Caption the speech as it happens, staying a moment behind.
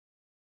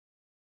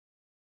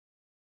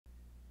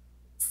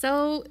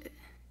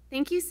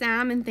Thank you,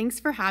 Sam, and thanks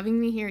for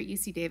having me here at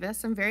UC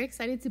Davis. I'm very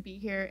excited to be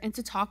here and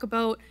to talk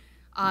about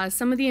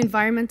some of the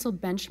environmental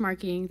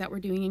benchmarking that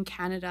we're doing in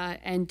Canada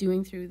and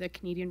doing through the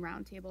Canadian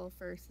Roundtable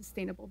for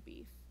Sustainable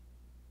Beef.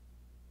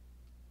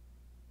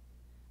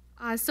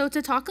 So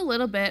to talk a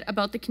little bit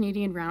about the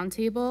Canadian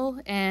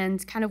Roundtable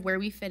and kind of where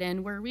we fit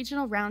in, we're a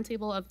regional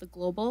roundtable of the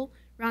Global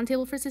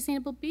Roundtable for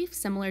Sustainable Beef,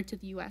 similar to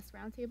the US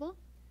Roundtable.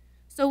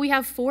 So we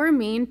have 4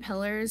 main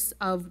pillars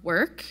of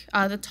work,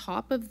 the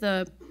top of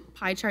the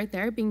pie chart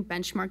there being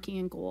benchmarking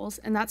and goals,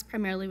 and that's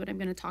primarily what I'm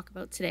going to talk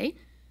about today.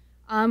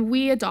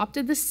 We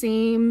adopted the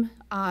same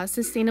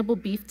sustainable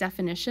beef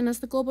definition as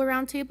the Global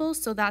Roundtable,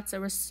 so that's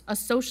a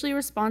socially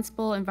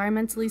responsible,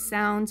 environmentally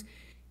sound,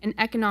 and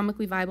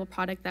economically viable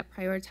product that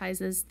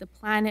prioritizes the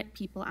planet,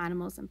 people,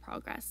 animals, and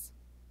progress.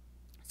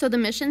 So the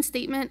mission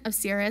statement of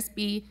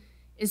CRSB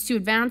is to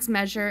advance,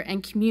 measure,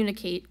 and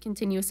communicate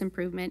continuous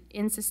improvement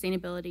in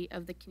sustainability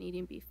of the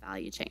Canadian beef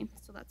value chain.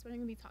 So that's what I'm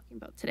going to be talking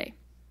about today.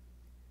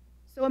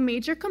 So a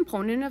major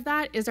component of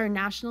that is our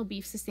National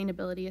Beef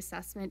Sustainability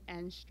Assessment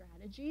and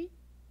Strategy.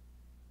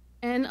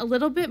 And a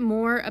little bit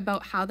more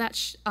about how that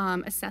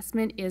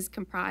assessment is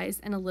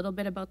comprised and a little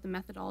bit about the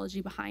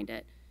methodology behind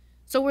it.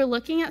 So we're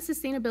looking at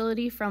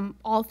sustainability from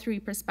all 3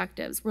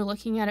 perspectives. We're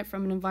looking at it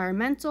from an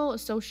environmental, a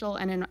social,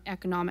 and an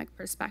economic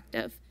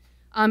perspective.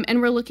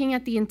 And we're looking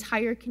at the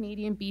entire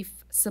Canadian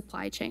beef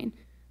supply chain.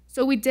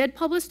 So we did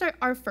publish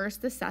our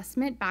first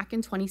assessment back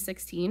in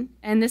 2016,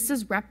 and this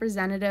is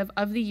representative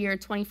of the year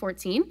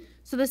 2014.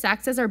 So this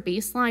acts as our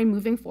baseline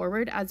moving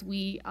forward as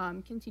we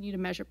continue to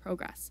measure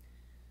progress.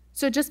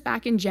 So just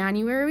back in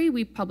January,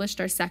 we published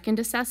our second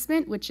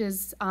assessment, which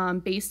is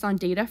based on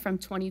data from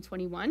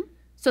 2021.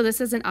 So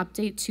this is an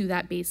update to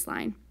that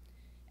baseline.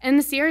 And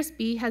the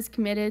CRSB has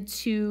committed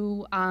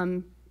to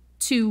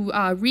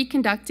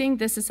reconducting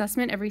this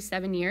assessment every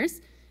 7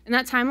 years. And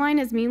that timeline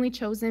is mainly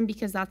chosen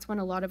because that's when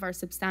a lot of our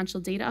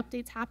substantial data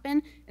updates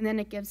happen, and then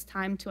it gives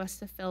time to us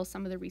to fill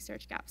some of the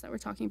research gaps that we're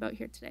talking about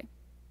here today.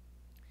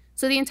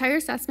 So the entire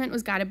assessment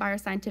was guided by our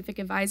Scientific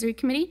Advisory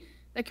Committee.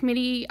 The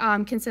committee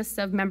consists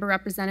of member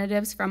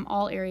representatives from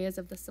all areas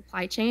of the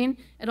supply chain.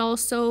 It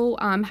also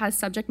has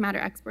subject matter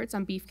experts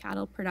on beef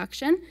cattle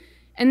production.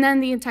 And then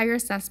the entire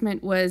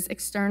assessment was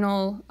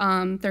external,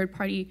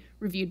 third-party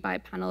reviewed by a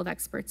panel of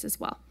experts as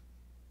well.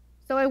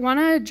 So I want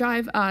to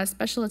drive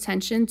special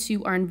attention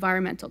to our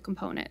environmental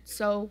component.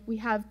 So we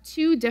have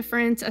 2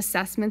 different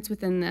assessments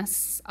within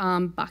this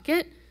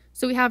bucket.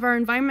 So we have our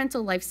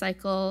environmental life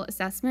cycle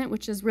assessment,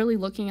 which is really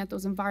looking at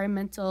those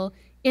environmental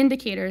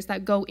indicators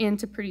that go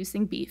into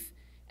producing beef.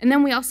 And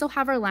then we also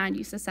have our land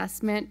use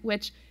assessment,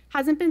 which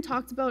hasn't been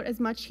talked about as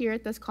much here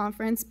at this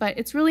conference, but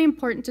it's really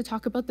important to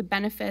talk about the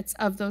benefits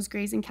of those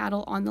grazing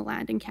cattle on the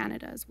land in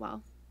Canada as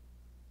well.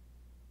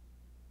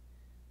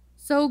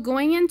 So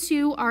going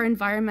into our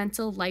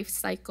environmental life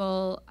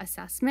cycle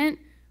assessment,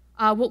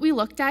 what we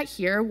looked at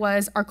here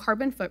was our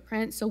carbon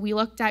footprint. So we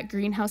looked at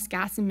greenhouse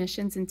gas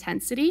emissions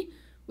intensity.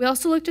 We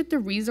also looked at the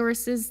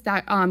resources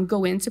that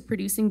go into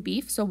producing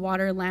beef, so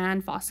water,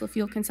 land, fossil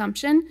fuel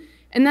consumption,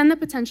 and then the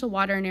potential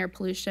water and air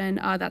pollution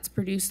that's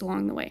produced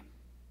along the way.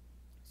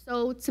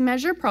 So to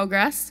measure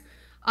progress,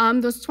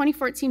 those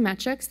 2014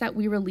 metrics that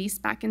we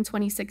released back in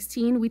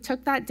 2016, we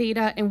took that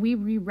data and we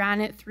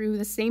reran it through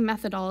the same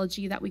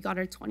methodology that we got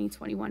our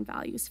 2021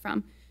 values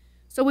from.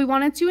 So we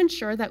wanted to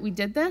ensure that we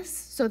did this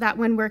so that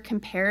when we're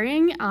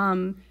comparing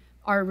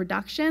our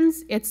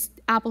reductions, it's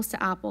apples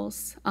to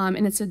apples,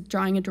 and it's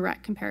drawing a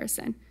direct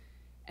comparison.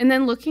 And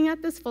then looking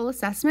at this full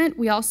assessment,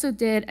 we also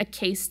did a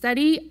case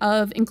study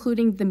of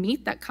including the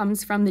meat that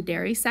comes from the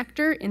dairy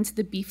sector into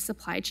the beef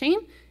supply chain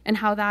and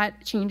how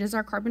that changes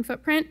our carbon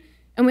footprint.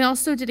 And we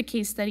also did a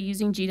case study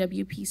using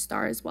GWP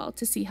star as well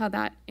to see how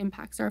that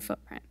impacts our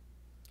footprint.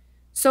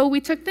 So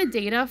we took the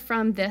data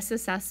from this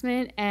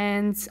assessment,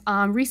 and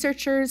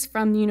researchers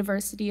from the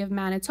University of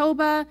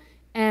Manitoba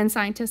and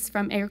scientists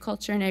from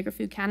Agriculture and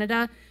Agri-Food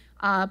Canada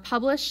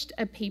published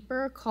a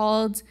paper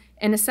called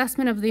An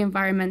Assessment of the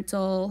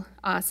Environmental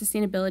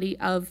Sustainability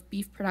of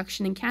Beef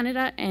Production in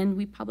Canada, and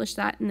we published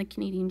that in the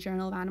Canadian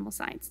Journal of Animal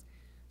Science.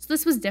 So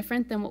this was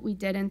different than what we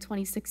did in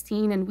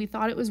 2016, and we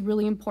thought it was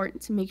really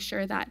important to make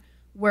sure that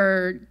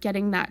we're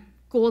getting that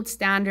gold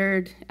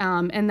standard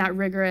and that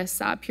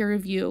rigorous peer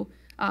review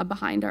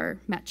behind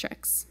our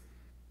metrics.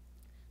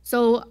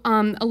 So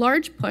a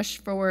large push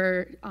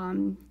for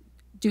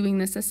doing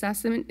this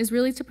assessment is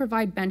really to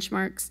provide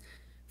benchmarks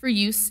for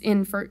use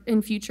in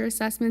future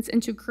assessments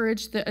and to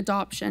encourage the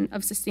adoption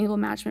of sustainable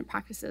management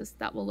practices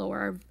that will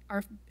lower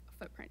our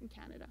footprint in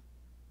Canada.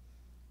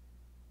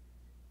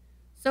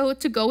 So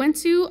to go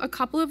into a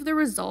couple of the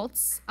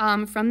results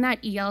from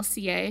that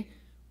ELCA,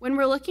 when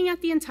we're looking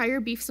at the entire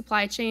beef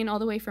supply chain, all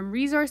the way from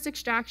resource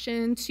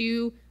extraction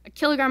to a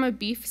kilogram of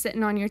beef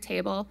sitting on your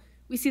table,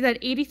 we see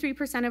that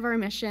 83% of our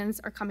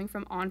emissions are coming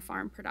from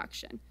on-farm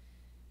production.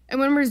 And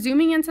when we're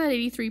zooming into that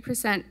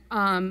 83%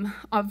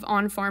 of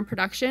on-farm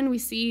production, we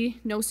see,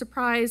 no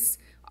surprise,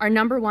 our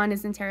number 1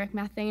 is enteric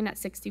methane at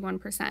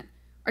 61%.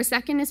 Our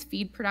second is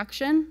feed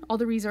production, all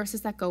the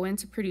resources that go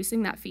into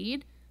producing that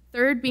feed.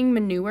 third being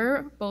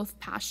manure, both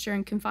pasture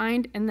and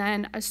confined, and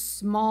then a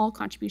small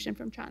contribution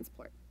from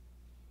transport.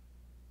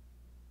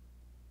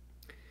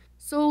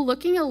 So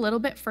looking a little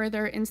bit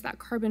further into that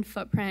carbon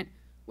footprint,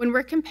 when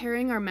we're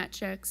comparing our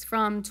metrics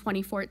from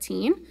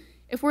 2014,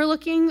 if we're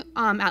looking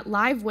at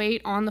live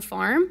weight on the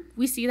farm,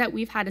 we see that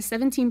we've had a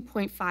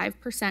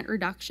 17.5%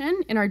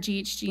 reduction in our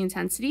GHG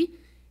intensity.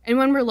 And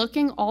when we're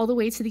looking all the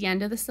way to the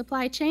end of the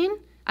supply chain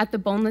at the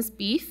boneless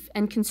beef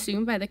and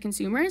consumed by the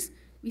consumers,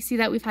 we see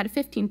that we've had a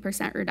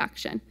 15%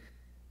 reduction.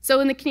 So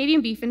in the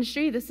Canadian beef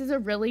industry, this is a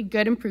really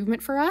good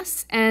improvement for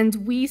us.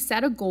 And we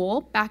set a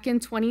goal back in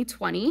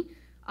 2020.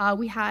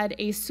 We had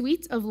a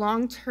suite of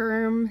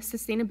long-term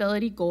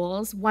sustainability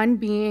goals, one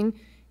being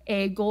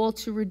a goal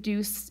to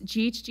reduce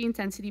GHG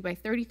intensity by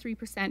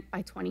 33%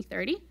 by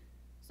 2030.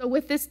 So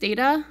with this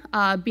data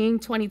being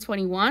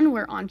 2021,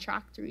 we're on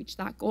track to reach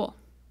that goal.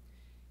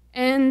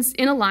 And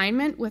in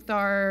alignment with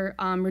our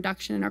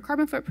reduction in our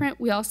carbon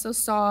footprint, we also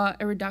saw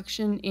a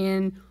reduction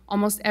in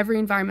almost every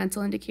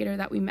environmental indicator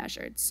that we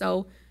measured.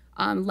 So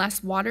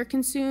less water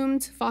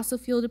consumed, fossil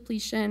fuel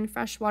depletion,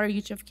 freshwater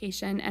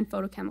eutrophication, and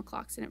photochemical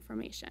oxidant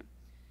formation.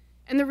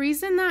 And the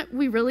reason that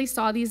we really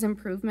saw these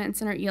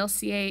improvements in our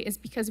ELCA is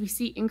because we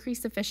see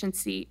increased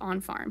efficiency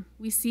on farm.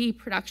 We see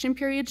production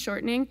period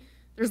shortening,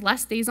 there's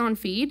less days on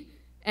feed,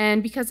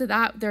 and because of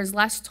that, there's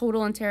less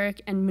total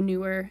enteric and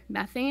manure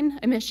methane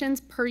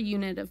emissions per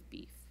unit of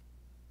beef.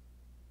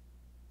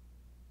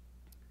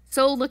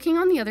 So looking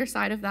on the other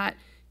side of that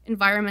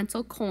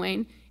environmental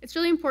coin, it's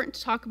really important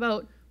to talk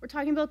about, we're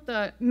talking about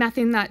the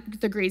methane that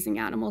the grazing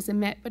animals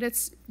emit, but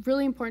it's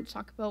really important to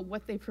talk about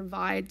what they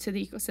provide to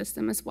the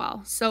ecosystem as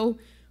well. So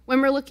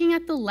when we're looking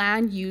at the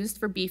land used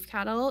for beef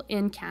cattle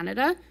in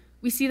Canada,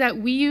 we see that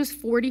we use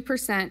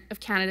 40% of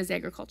Canada's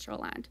agricultural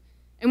land.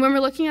 And when we're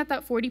looking at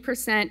that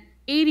 40%,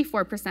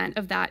 84%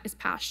 of that is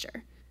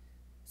pasture.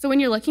 So when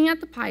you're looking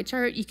at the pie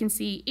chart, you can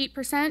see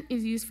 8%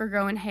 is used for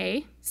growing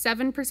hay,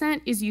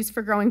 7% is used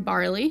for growing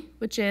barley,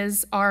 which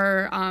is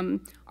our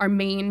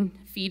main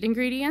feed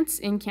ingredients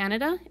in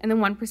Canada, and then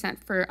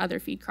 1% for other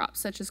feed crops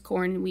such as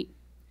corn and wheat.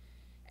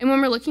 And when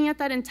we're looking at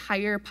that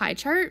entire pie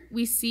chart,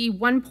 we see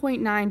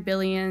 1.9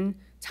 billion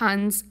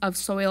tons of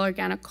soil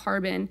organic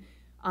carbon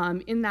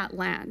in that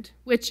land,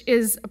 which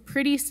is a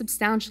pretty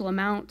substantial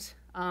amount.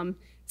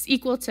 It's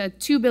equal to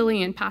 2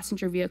 billion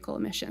passenger vehicle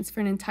emissions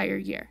for an entire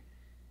year.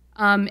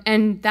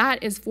 And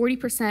that is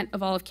 40%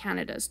 of all of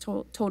Canada's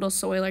total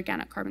soil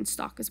organic carbon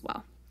stock as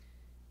well.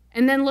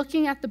 And then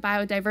looking at the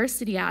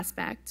biodiversity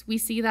aspect, we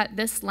see that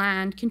this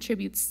land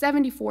contributes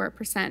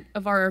 74%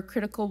 of our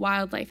critical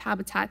wildlife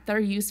habitat that are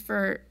used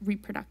for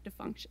reproductive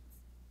functions.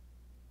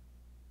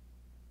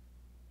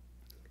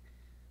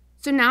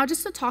 So now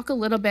just to talk a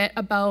little bit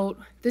about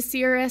the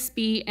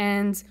CRSB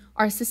and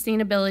our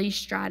sustainability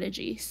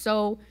strategy.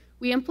 So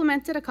we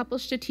implemented a couple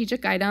of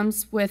strategic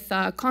items with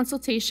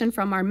consultation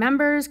from our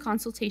members,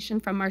 consultation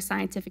from our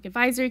scientific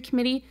advisory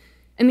committee,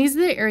 and these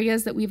are the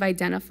areas that we've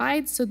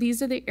identified. So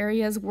these are the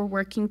areas we're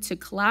working to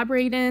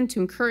collaborate in, to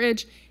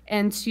encourage,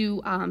 and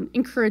to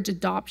encourage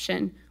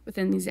adoption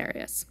within these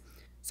areas.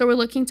 So we're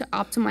looking to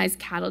optimize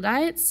cattle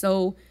diets,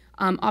 so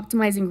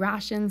optimizing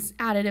rations,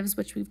 additives,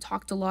 which we've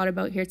talked a lot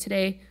about here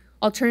today,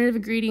 alternative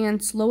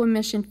ingredients, low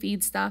emission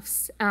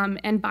feedstuffs,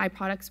 and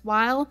byproducts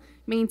while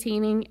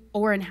maintaining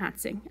or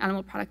enhancing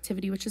animal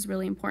productivity, which is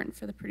really important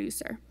for the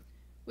producer.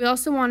 We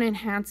also want to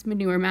enhance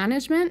manure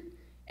management,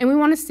 and we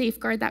want to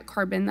safeguard that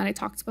carbon that I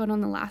talked about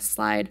on the last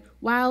slide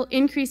while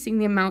increasing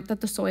the amount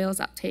that the soil is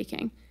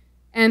uptaking.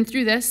 And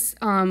through this,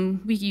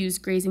 we use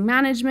grazing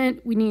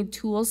management, we need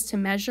tools to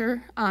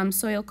measure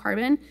soil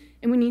carbon,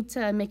 and we need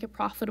to make it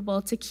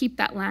profitable to keep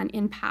that land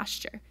in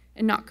pasture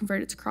and not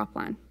convert it to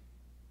cropland.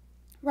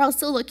 We're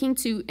also looking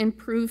to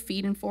improve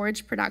feed and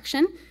forage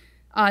production,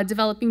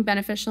 developing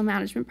beneficial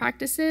management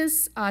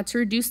practices to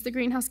reduce the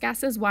greenhouse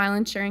gases while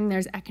ensuring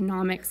there's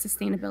economic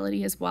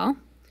sustainability as well,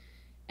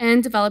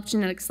 and develop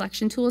genetic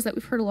selection tools that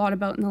we've heard a lot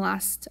about in the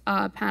last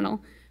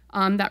panel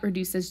that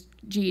reduces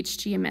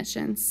GHG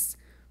emissions.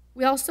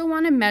 We also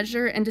want to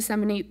measure and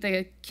disseminate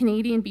the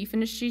Canadian beef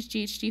industry's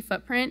GHG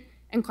footprint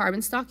and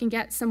carbon stock and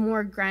get some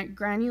more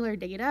granular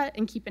data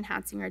and keep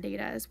enhancing our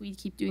data as we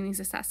keep doing these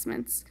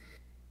assessments.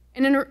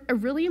 And a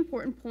really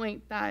important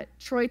point that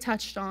Troy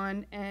touched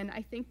on, and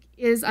I think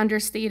is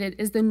understated,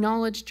 is the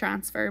knowledge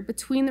transfer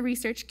between the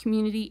research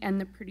community and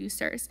the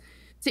producers.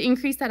 To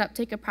increase that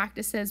uptake of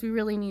practices, we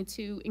really need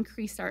to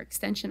increase our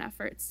extension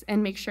efforts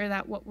and make sure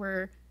that what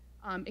we're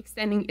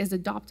extending is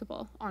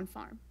adoptable on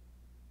farm.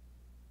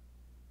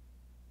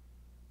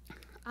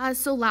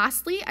 So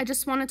lastly, I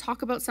just want to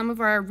talk about some of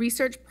our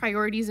research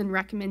priorities and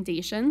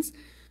recommendations.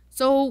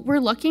 So we're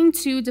looking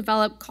to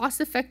develop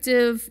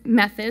cost-effective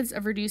methods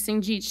of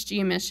reducing GHG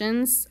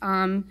emissions,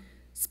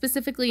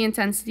 specifically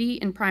intensity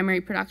in primary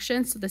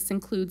production. So this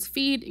includes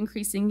feed,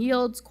 increasing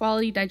yields,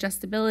 quality,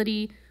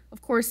 digestibility,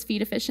 of course,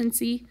 feed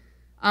efficiency.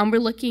 We're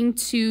looking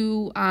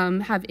to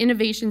have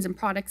innovations in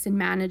products and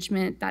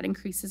management that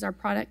increases our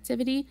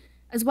productivity,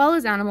 as well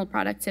as animal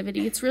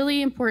productivity. It's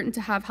really important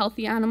to have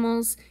healthy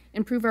animals,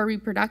 improve our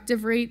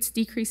reproductive rates,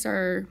 decrease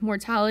our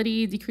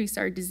mortality, decrease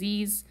our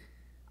disease,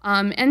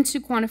 and to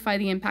quantify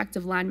the impact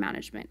of land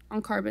management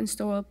on carbon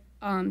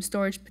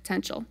storage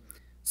potential.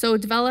 So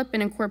develop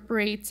and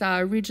incorporate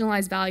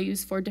regionalized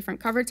values for different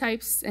cover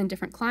types and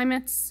different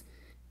climates,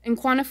 and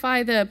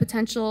quantify the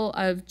potential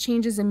of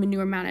changes in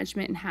manure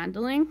management and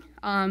handling,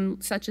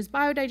 such as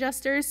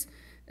biodigesters,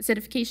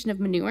 acidification of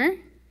manure.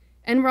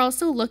 And we're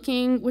also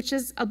looking, which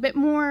is a bit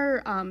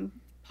more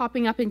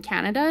popping up in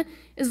Canada,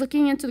 is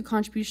looking into the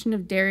contribution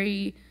of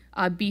dairy,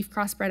 beef,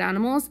 crossbred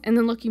animals, and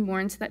then looking more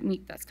into that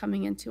meat that's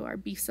coming into our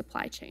beef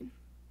supply chain.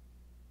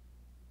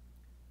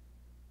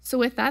 So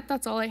with that,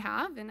 that's all I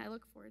have, and I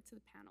look forward to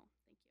the panel.